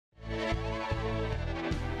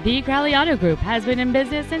The Crowley Auto Group has been in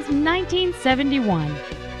business since 1971.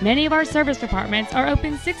 Many of our service departments are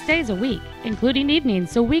open 6 days a week, including evenings,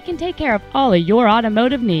 so we can take care of all of your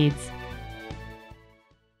automotive needs.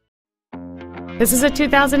 This is a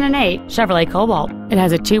 2008 Chevrolet Cobalt. It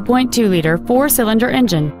has a 2.2-liter four-cylinder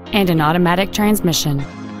engine and an automatic transmission.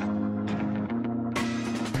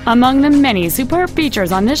 Among the many superb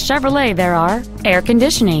features on this Chevrolet there are air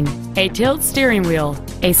conditioning, a tilt steering wheel,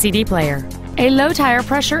 a CD player, a low tire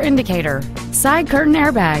pressure indicator, side curtain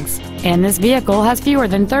airbags, and this vehicle has fewer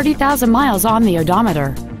than 30,000 miles on the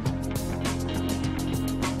odometer.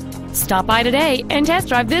 Stop by today and test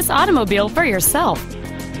drive this automobile for yourself.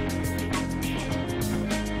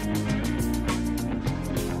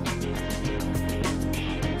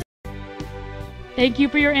 Thank you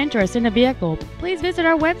for your interest in the vehicle. Please visit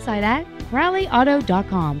our website at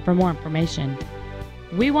crowleyauto.com for more information.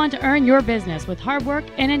 We want to earn your business with hard work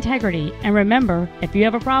and integrity. And remember, if you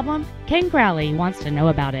have a problem, Ken Crowley wants to know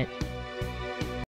about it.